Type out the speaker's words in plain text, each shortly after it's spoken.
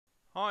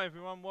Hi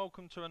everyone,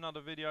 welcome to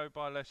another video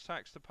by Less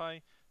Tax to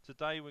Pay.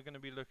 Today we're going to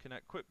be looking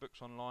at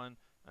Quickbooks Online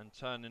and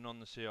turning on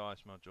the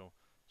CIS module.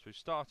 So we've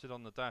started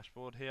on the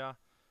dashboard here.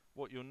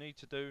 What you'll need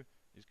to do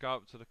is go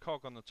up to the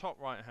cog on the top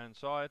right hand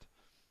side,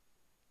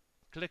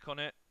 click on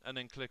it and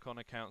then click on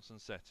Accounts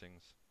and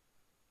Settings.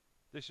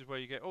 This is where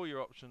you get all your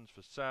options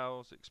for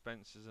sales,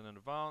 expenses and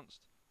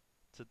advanced.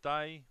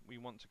 Today we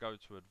want to go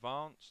to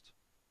advanced,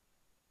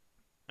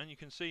 and you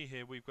can see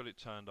here we've got it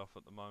turned off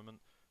at the moment.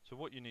 So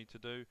what you need to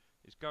do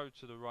is go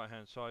to the right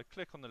hand side,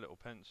 click on the little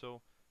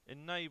pencil,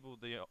 enable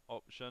the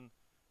option,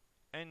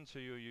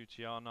 enter your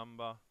UTR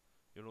number.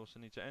 You'll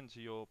also need to enter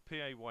your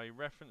PAYE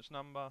reference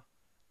number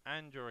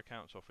and your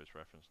accounts office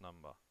reference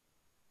number.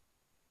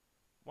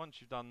 Once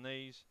you've done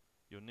these,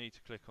 you'll need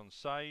to click on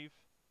save,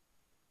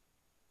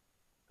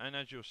 and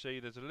as you'll see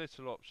there's a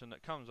little option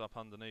that comes up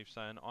underneath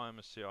saying I am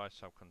a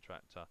CIS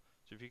subcontractor.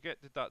 So if you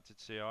get deducted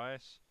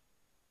CIS,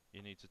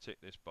 you need to tick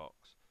this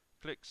box.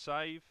 Click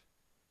save,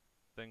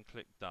 then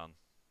click done.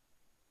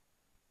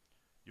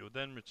 You'll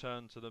then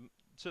return to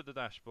the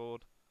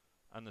dashboard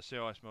and the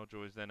CIS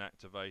module is then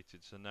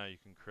activated, so now you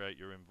can create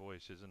your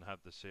invoices and have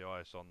the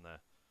CIS on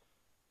there.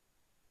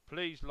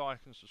 Please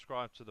like and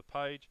subscribe to the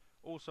page.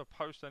 Also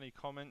post any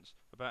comments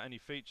about any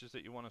features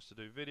that you want us to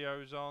do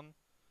videos on.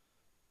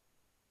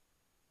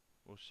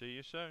 We'll see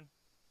you soon.